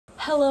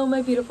Hello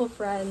my beautiful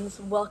friends,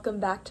 welcome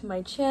back to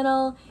my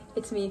channel.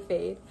 It's me,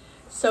 Faith.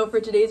 So for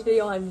today's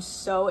video, I'm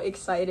so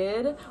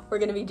excited. We're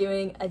gonna be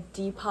doing a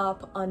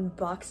Depop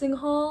unboxing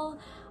haul.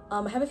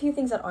 I have a few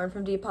things that aren't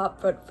from Depop,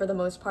 but for the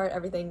most part,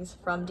 everything's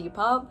from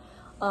Depop.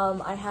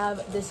 I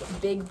have this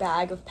big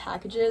bag of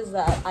packages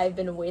that I've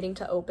been waiting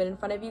to open in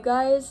front of you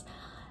guys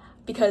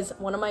because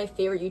one of my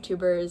favorite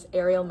YouTubers,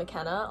 Ariel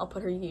McKenna, I'll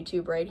put her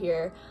YouTube right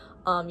here.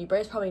 You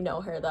guys probably know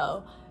her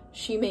though.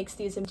 She makes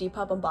these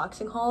Depop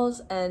unboxing hauls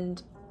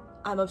and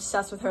I'm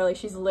obsessed with her. Like,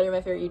 she's literally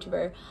my favorite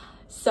YouTuber.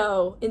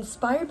 So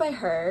inspired by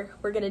her,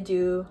 we're gonna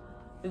do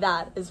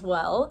that as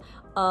well.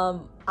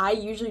 I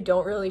usually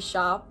don't really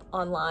shop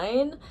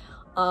online.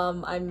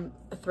 I'm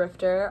a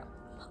thrifter,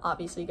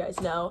 obviously you guys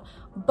know,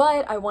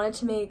 but I wanted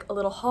to make a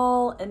little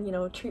haul and, you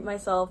know, treat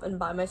myself and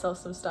buy myself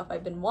some stuff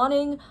I've been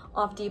wanting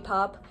off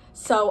Depop.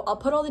 So I'll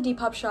put all the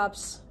Depop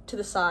shops to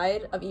the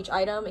side of each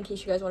item in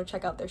case you guys want to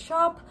check out their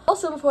shop.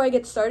 Also, before I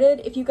get started,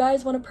 if you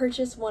guys want to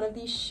purchase one of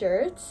these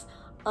shirts,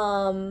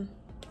 I'll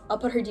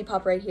put her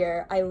Depop right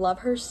here. I love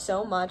her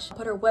so much. I'll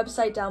put her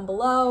website down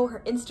below,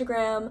 her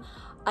Instagram.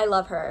 I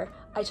love her.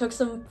 I took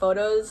some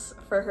photos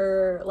for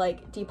her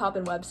like Depop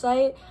and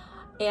website,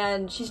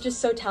 and she's just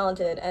so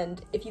talented. And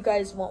if you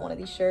guys want one of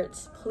these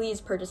shirts,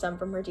 please purchase them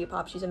from her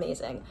Depop. She's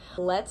amazing.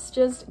 Let's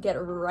just get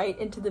right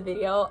into the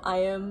video. I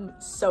am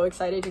so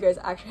excited. You guys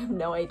actually have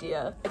no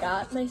idea. I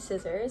got my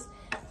scissors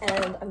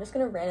and I'm just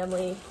gonna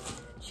randomly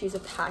choose a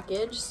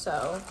package.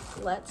 So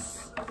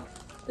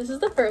this is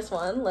the first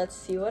one. Let's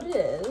see what it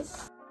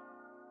is.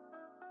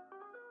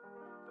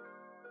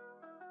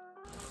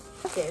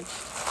 Package.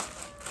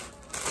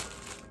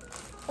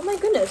 Oh my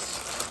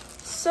goodness.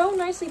 So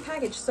nicely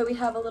packaged. So we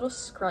have a little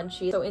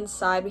scrunchie. So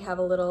inside we have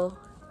a little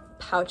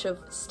pouch of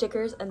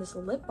stickers and this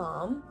lip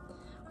balm,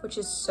 which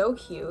is so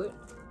cute.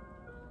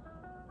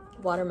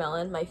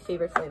 Watermelon, my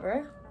favorite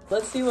flavor.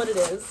 Let's see what it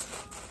is.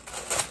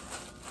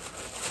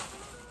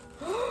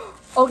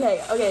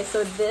 Okay,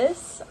 so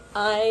this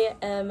I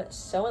am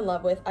so in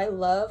love with. I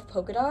love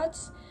polka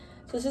dots.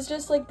 So this is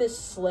just like this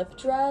slip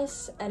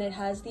dress and it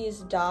has these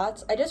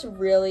dots. I just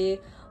really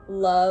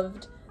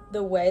loved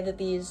the way that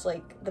these,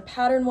 like, the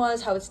pattern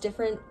was, how it's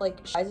different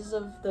like sizes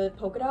of the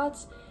polka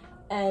dots,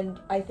 and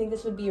I think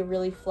this would be a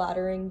really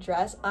flattering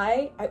dress.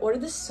 I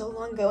ordered this so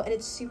long ago and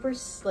it's super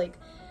like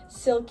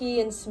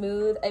silky and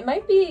smooth. It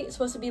might be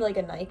supposed to be like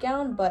a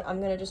nightgown, but I'm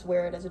gonna just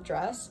wear it as a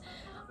dress.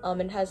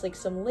 It has like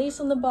some lace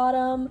on the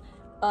bottom.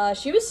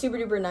 She was super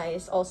duper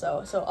nice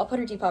also, so I'll put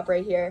her Depop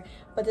right here.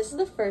 But this is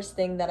the first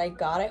thing that I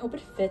got. I hope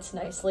it fits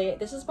nicely.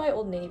 This is by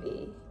Old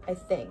Navy, I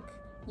think.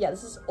 Yeah,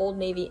 this is Old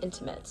Navy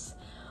Intimates.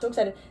 So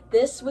excited.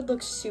 This would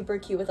look super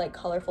cute with like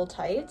colorful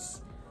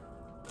tights.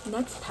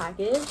 Next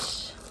package.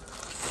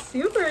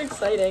 Super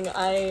exciting.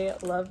 I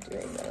love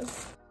doing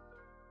this.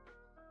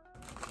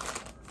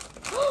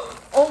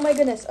 Oh my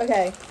goodness.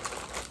 Okay.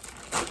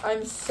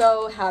 I'm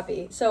so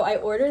happy. So I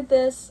ordered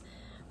this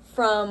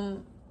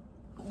from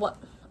what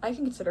I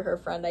can consider her a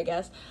friend, I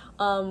guess.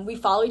 We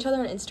follow each other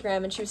on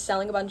Instagram and she was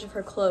selling a bunch of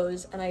her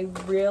clothes and I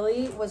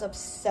really was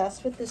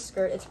obsessed with this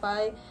skirt. It's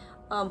by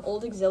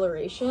Old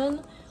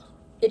Exhilaration.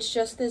 It's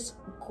just this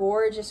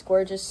gorgeous,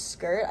 gorgeous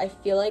skirt. I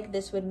feel like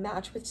this would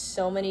match with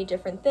so many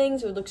different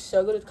things. It would look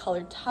so good with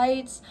colored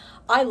tights.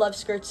 I love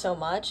skirts so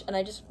much, and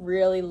I just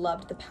really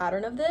loved the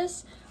pattern of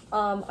this.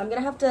 I'm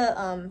gonna have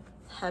to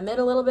hem it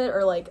a little bit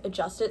or like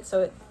adjust it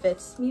so it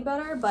fits me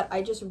better, but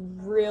I just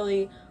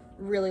really,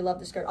 really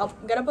love the skirt. I'm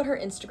gonna put her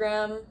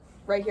Instagram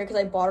right here because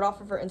I bought it off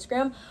of her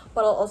Instagram,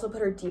 but I'll also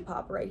put her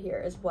Depop right here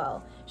as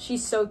well.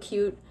 She's so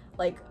cute.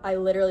 Like, I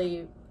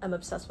literally am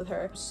obsessed with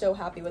her. So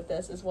happy with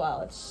this as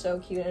well. It's so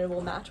cute and it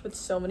will match with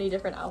so many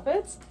different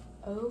outfits.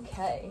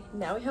 Okay,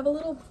 now we have a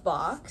little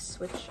box,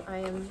 which I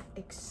am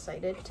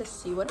excited to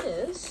see what it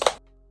is.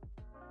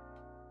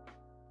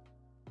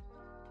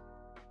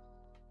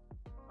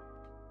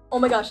 Oh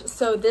my gosh,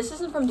 so this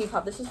isn't from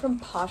Depop. This is from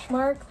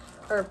Poshmark,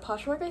 or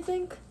Poshmark, I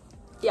think?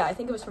 Yeah, I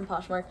think it was from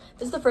Poshmark.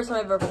 This is the first time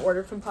I've ever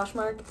ordered from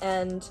Poshmark,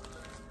 and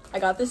I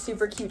got this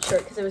super cute shirt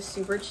because it was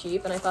super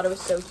cheap and I thought it was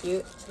so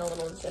cute. It's in a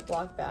little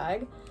Ziploc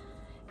bag.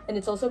 And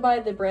it's also by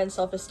the brand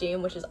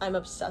Self-Esteem, which is, I'm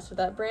obsessed with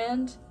that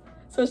brand.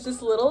 So it's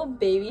this little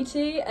baby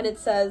tee and it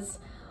says,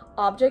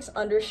 objects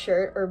under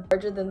shirt are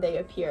larger than they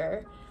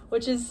appear,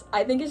 which is,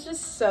 I think is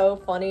just so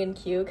funny and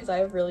cute because I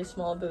have really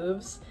small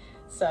boobs.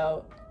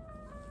 So,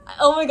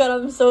 oh my god,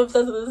 I'm so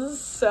obsessed with this. This is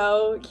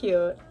so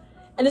cute.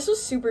 And this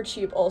was super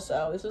cheap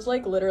also. This was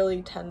like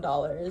literally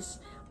 $10.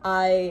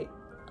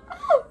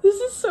 This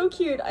is so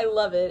cute. I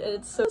love it and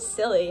it's so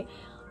silly.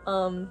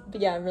 But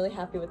yeah, I'm really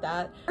happy with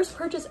that. First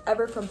purchase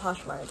ever from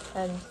Poshmark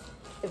and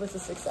it was a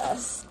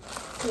success.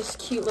 This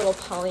cute little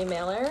poly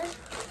mailer.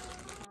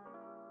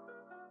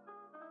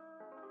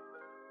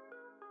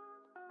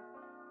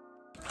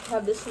 I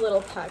have this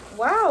little pack.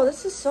 Wow,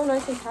 this is so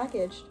nicely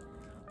packaged.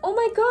 Oh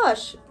my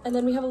gosh. And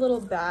then we have a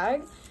little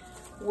bag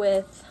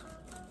with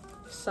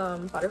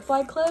some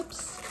butterfly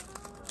clips.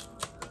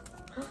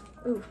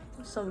 Ooh,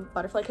 some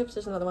butterfly clips.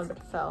 There's another one, but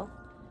it fell.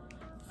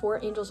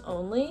 4 angels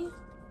only.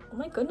 Oh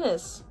my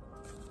goodness.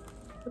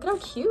 Look at how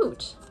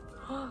cute.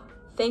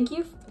 Thank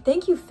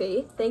you,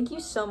 Faith. Thank you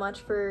so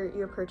much for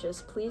your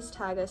purchase. Please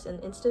tag us in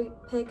Insta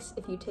pics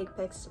if you take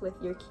pics with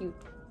your cute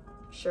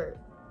shirt.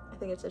 I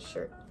think it's a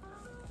shirt.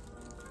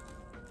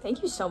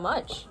 Thank you so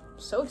much.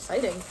 So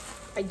exciting.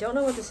 I don't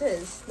know what this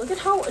is. Look at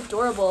how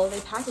adorable they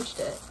packaged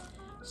it.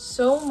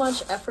 So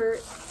much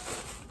effort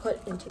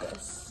put into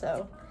this.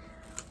 So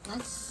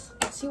let's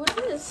see what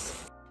it is.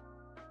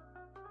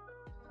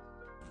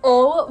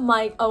 Oh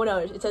no,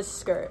 it says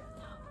skirt.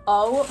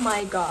 Oh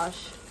my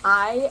gosh.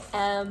 I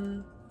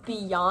am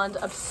beyond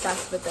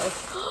obsessed with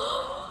this.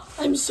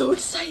 I'm so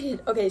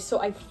excited. Okay, so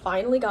I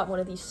finally got one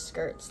of these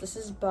skirts. This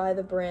is by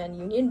the brand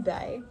Union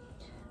Bay.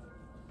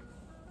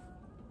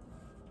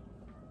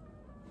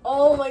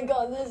 Oh my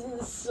god, this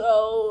is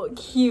so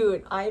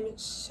cute. I'm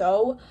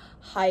so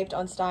hyped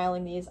on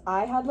styling these.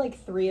 I had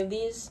like 3 of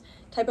these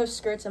type of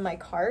skirts in my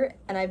cart,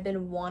 and I've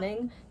been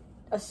wanting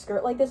a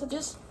skirt like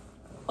this.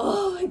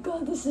 Oh my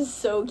god, this is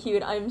so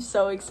cute. I'm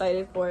so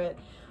excited for it.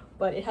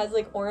 But it has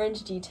like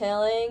orange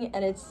detailing,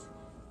 and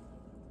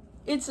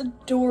it's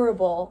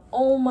adorable.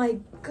 Oh my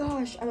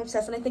gosh, I'm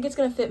obsessed, and I think it's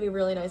gonna fit me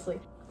really nicely.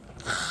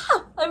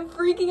 I'm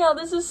freaking out.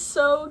 This is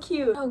so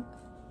cute. How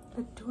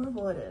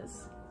adorable it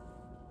is.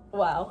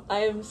 Wow,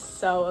 I am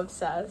so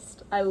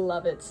obsessed. I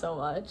love it so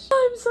much.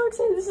 I'm so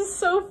excited. This is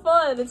so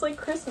fun. It's like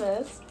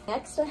Christmas.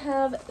 Next, I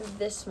have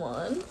this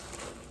one,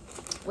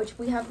 which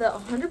we have the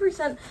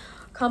 100%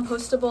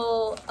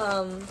 compostable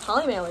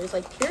poly mailers,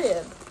 like,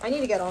 period. I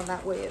need to get on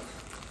that wave.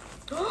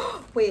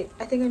 Wait,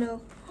 I think I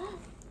know.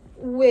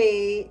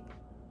 Wait.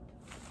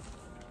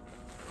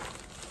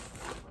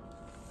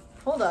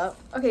 Hold up.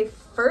 Okay,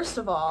 first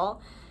of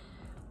all,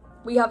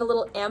 we have a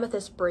little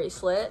amethyst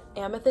bracelet.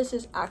 Amethyst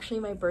is actually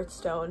my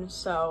birthstone,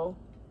 so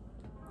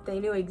they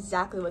knew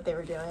exactly what they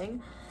were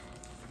doing.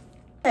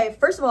 Okay,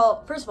 first of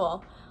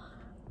all,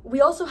 we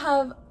also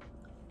have,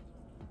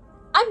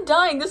 I'm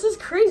dying, this is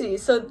crazy.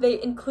 So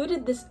they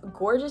included this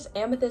gorgeous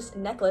amethyst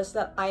necklace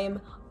that I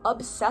am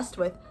obsessed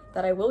with,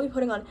 that I will be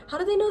putting on. How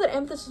did they know that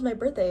amethyst was my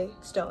birthday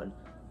stone?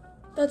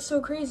 That's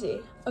so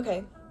crazy.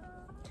 Okay.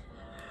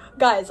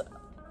 Guys,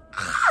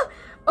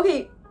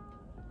 okay,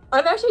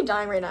 I'm actually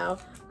dying right now.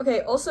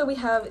 Okay, also we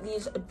have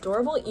these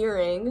adorable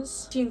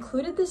earrings. She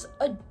included this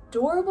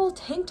adorable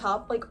tank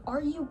top. Like,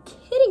 are you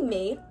kidding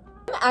me?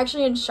 I'm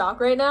actually in shock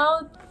right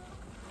now.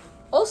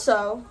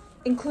 Also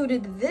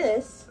included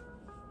this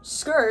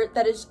skirt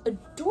that is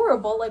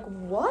adorable. Like,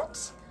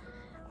 what?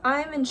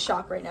 I'm in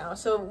shock right now.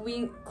 So we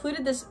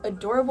included this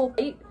adorable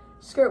white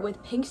skirt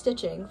with pink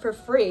stitching for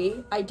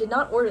free. I did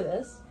not order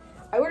this.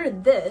 I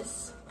ordered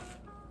this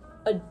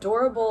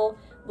adorable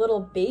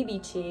little baby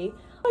tee.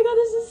 Oh my god,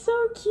 this is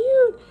so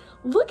cute.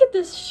 Look at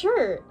this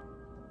shirt.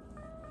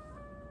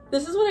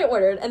 This is what I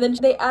ordered, and then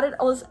they added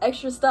all this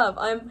extra stuff.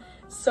 I'm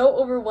so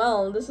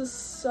overwhelmed. This is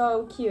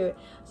so cute.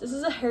 So this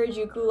is a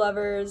Harajuku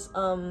Lovers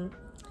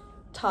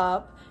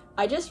top.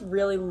 I just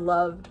really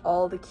loved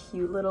all the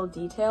cute little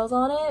details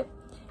on it.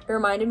 It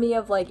reminded me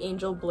of like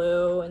angel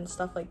blue and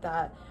stuff like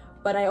that.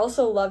 But I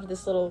also loved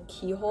this little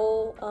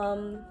keyhole.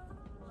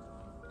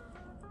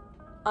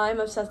 I'm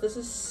obsessed. This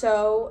is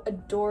so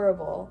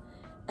adorable.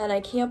 And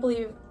I can't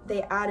believe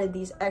they added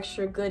these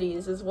extra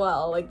goodies as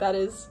well. Like, that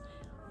is,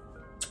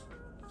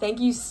 thank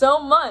you so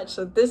much.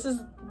 So this is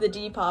the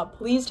Depop.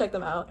 Please check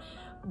them out.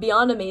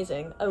 Beyond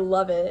amazing. I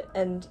love it.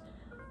 And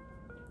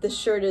the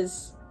shirt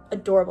is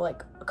adorable.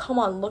 Like, come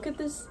on, look at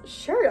this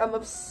shirt. I'm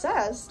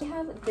obsessed. I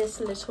have this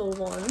little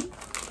one.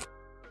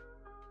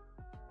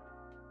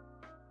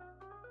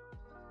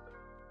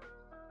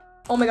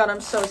 Oh my god,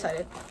 I'm so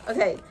excited.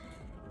 Okay,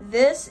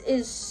 this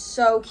is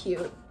so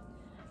cute.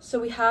 So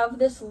we have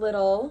this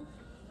little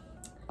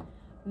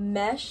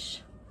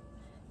mesh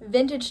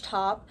vintage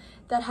top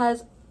that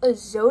has a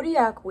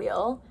zodiac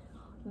wheel.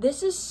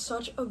 This is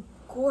such a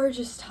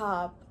gorgeous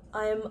top.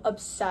 I'm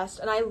obsessed,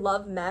 and I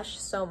love mesh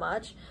so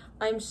much.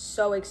 I'm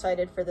so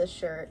excited for this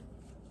shirt.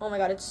 Oh my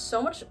god,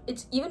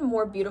 it's even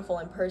more beautiful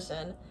in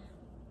person.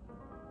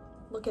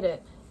 Look at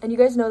it. And you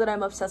guys know that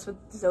I'm obsessed with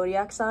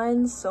zodiac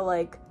signs, so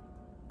like,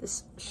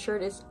 this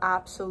shirt is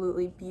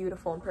absolutely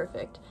beautiful and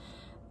perfect.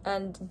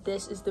 And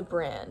this is the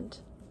brand.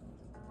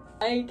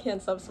 I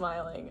can't stop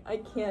smiling. I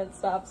can't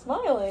stop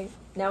smiling.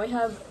 Now we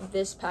have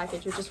this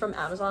package, which is from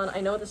Amazon. I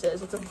know what this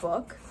is. It's a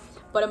book.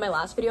 But in my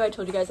last video, I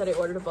told you guys that I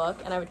ordered a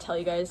book, and I would tell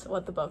you guys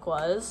what the book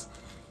was.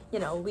 You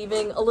know,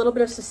 leaving a little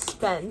bit of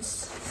suspense.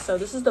 So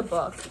this is the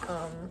book.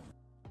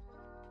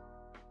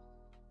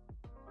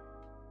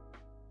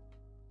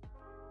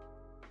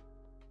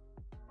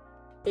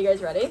 Are you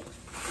guys ready?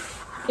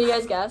 Can you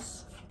guys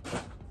guess?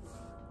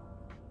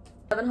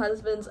 7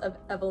 Husbands of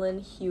Evelyn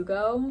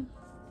Hugo.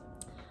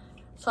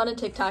 Saw it on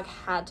TikTok,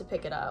 had to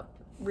pick it up.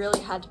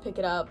 Really had to pick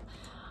it up.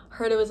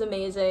 Heard it was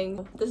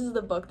amazing. This is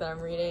the book that I'm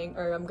reading,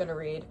 or I'm gonna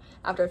read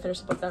after I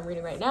finish the book that I'm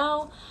reading right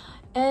now.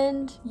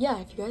 And yeah,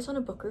 if you guys want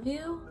a book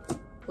review,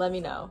 let me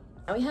know.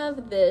 Now we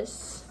have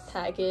this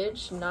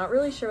package. Not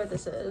really sure what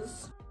this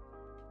is.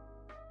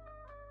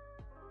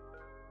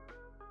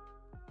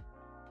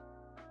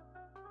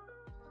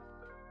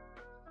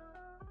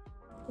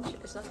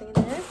 There's nothing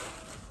in there.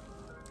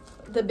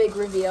 The big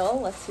reveal.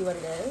 Let's see what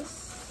it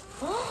is.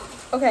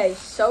 Okay,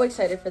 so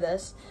excited for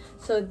this.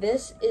 So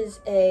this is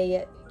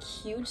a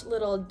cute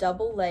little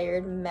double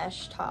layered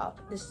mesh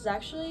top. This is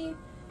actually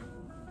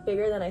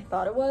bigger than I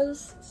thought it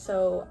was,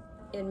 so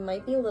it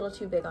might be a little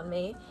too big on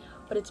me,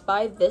 but it's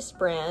by this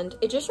brand.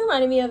 It just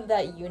reminded me of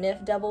that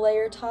Unif double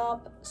layer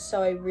top,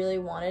 so I really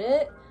wanted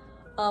it.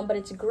 But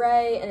it's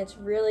gray and it's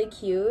really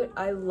cute.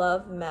 I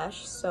love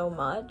mesh so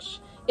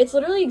much. It's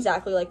literally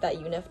exactly like that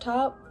Unif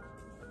top.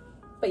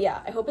 But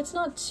yeah, I hope it's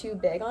not too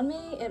big on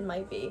me. It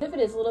might be. If it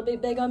is a little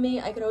bit big on me,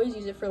 I could always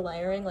use it for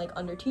layering, like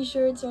under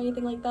t-shirts or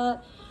anything like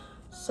that.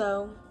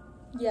 So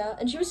yeah,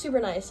 and she was super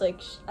nice. Like,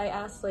 I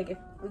asked like if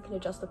we can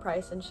adjust the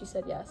price and she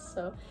said yes.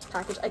 So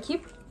package, I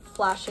keep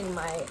flashing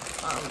my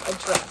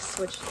address,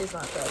 which is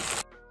not good.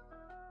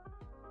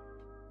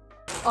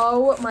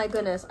 Oh my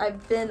goodness,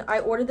 I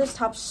ordered this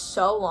top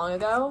so long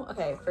ago.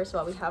 Okay, first of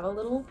all, we have a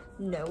little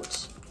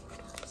note.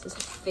 This is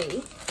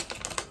Faith.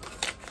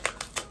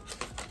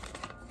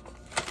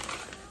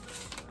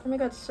 Oh my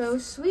god, so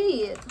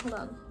sweet. Hold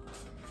on.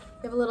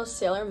 We have a little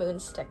Sailor Moon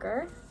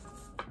sticker.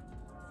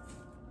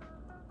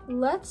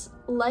 Let's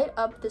light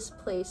up this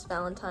place,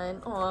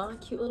 Valentine. Aw,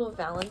 cute little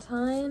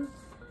Valentine.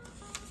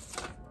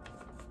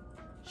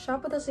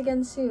 Shop with us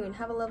again soon.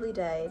 Have a lovely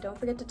day. Don't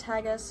forget to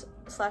tag us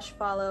 /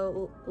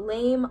 follow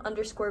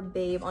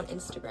lame_babe on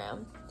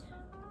Instagram.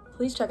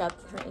 Please check out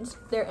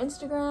their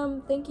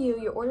Instagram. Thank you.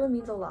 Your order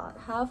means a lot.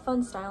 Have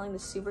fun styling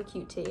this super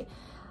cute tee.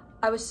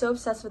 I was so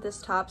obsessed with this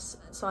top,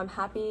 so I'm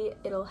happy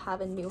it'll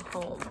have a new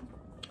home.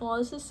 Oh,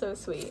 this is so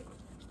sweet.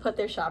 Put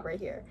their shop right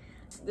here.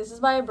 This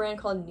is by a brand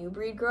called New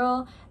Breed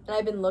Girl, and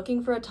I've been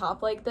looking for a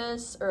top like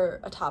this,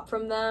 or a top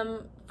from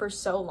them, for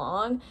so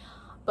long,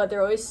 but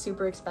they're always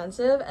super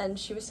expensive, and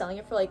she was selling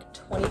it for like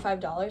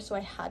 $25, so I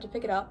had to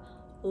pick it up.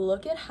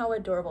 Look at how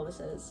adorable this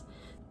is.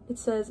 It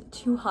says,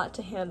 "Too hot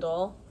to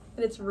handle,"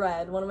 and it's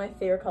red, one of my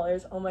favorite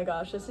colors. Oh my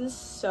gosh, this is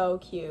so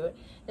cute.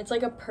 It's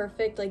like a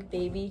perfect like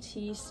baby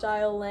tee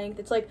style length.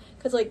 It's like,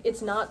 cause like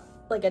it's not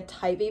like a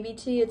tight baby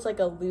tee, it's like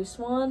a loose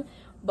one,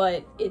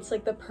 but it's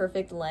like the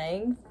perfect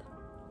length.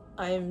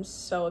 I am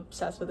so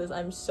obsessed with this.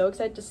 I'm so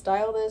excited to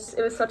style this.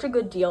 It was such a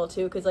good deal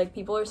too, because like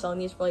people are selling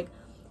these for like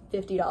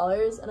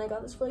 $50 and I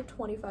got this for like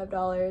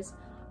 $25.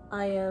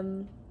 I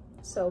am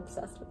so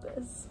obsessed with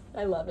this.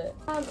 I love it.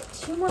 I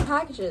have 2 more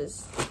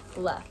packages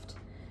left.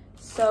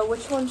 So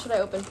which one should I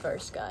open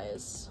first,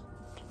 guys?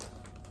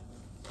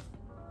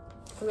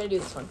 I'm gonna do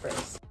this one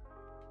first.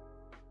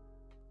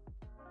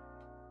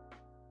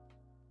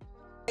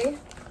 Okay.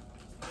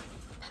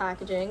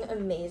 Packaging,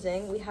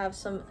 amazing. We have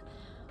some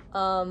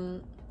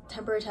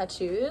temporary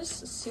tattoos,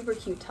 super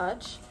cute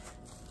touch.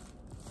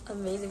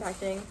 Amazing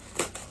packaging.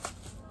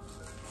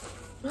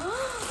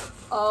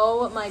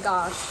 Oh my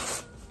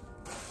gosh.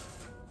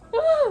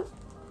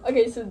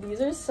 Okay, so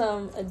these are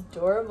some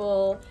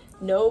adorable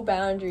no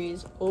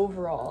boundaries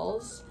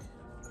overalls.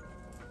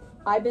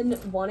 I've been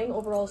wanting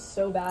overalls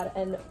so bad,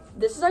 and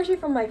this is actually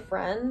from my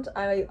friend.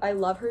 I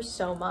love her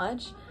so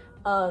much.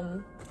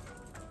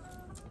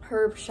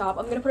 Her shop,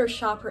 I'm gonna put her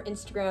shop, her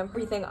Instagram,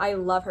 everything. I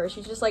love her.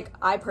 She's just like,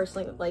 I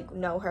personally like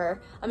know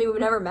her. I mean, we've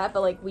never met,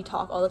 but like we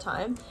talk all the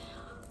time.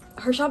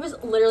 Her shop is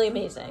literally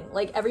amazing.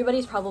 Like,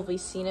 everybody's probably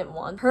seen it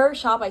once. Her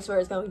shop, I swear,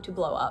 is going to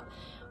blow up.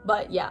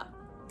 But yeah,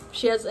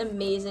 she has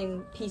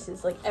amazing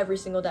pieces like every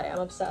single day. I'm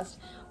obsessed.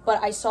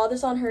 But I saw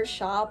this on her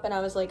shop and I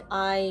was like,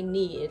 I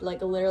need,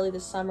 like, literally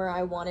this summer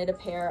I wanted a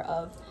pair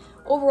of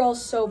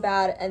overalls so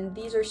bad, and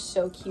these are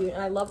so cute,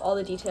 and I love all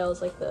the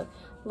details, like the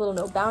little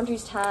no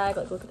boundaries tag.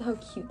 Like, look at how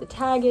cute the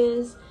tag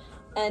is.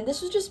 And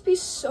this would just be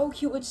so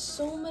cute with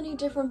so many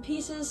different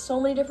pieces, so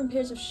many different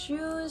pairs of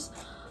shoes.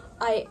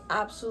 I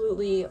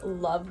absolutely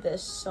love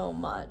this so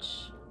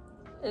much,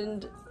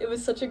 and it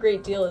was such a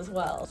great deal as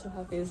well. So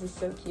happy. This is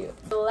so cute.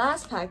 The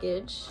last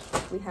package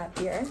we have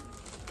here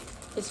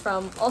is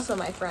from also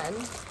my friend.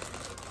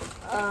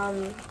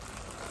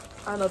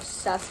 I'm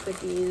obsessed with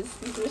these.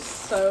 These are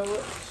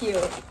so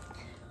cute.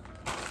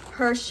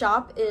 Her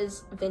shop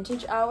is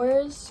Vintage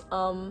Hours.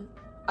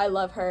 I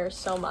love her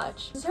so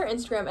much. This is her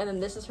Instagram, and then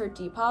this is her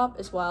Depop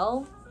as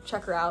well.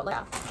 Check her out. Like,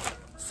 yeah.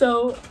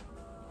 So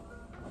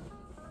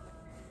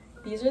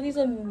these are these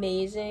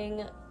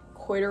amazing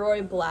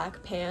corduroy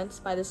black pants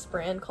by this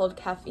brand called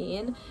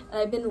Caffeine, and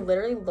I've been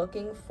literally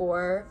looking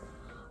for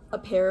a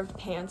pair of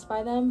pants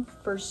by them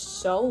for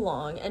so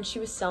long, and she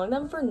was selling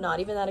them for not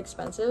even that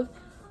expensive.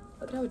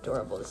 Look at how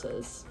adorable this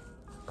is.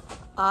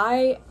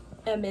 I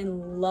am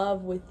in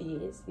love with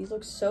these. These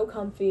look so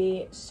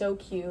comfy, so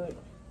cute.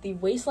 The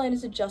waistline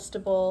is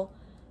adjustable.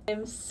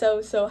 I'm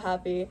so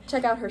happy.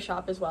 Check out her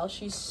shop as well.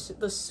 She's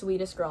the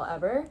sweetest girl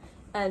ever,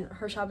 and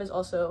her shop is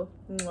also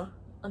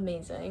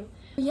amazing.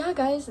 But yeah,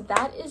 guys,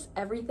 that is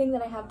everything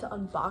that I have to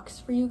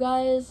unbox for you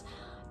guys.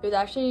 It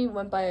actually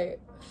went by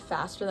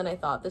faster than I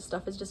thought. This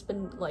stuff has just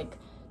been like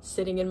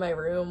sitting in my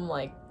room,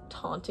 like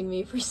taunting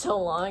me for so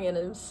long, and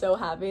I'm so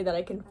happy that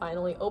I can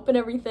finally open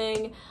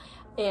everything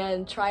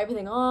and try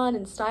everything on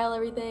and style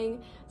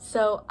everything.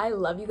 So I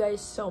love you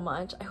guys so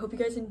much. I hope you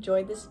guys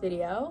enjoyed this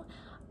video.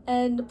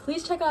 And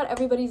please check out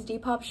everybody's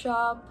Depop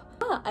shop.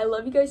 I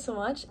love you guys so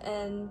much,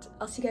 and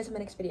I'll see you guys in my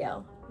next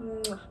video.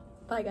 Mwah.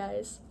 Bye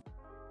guys.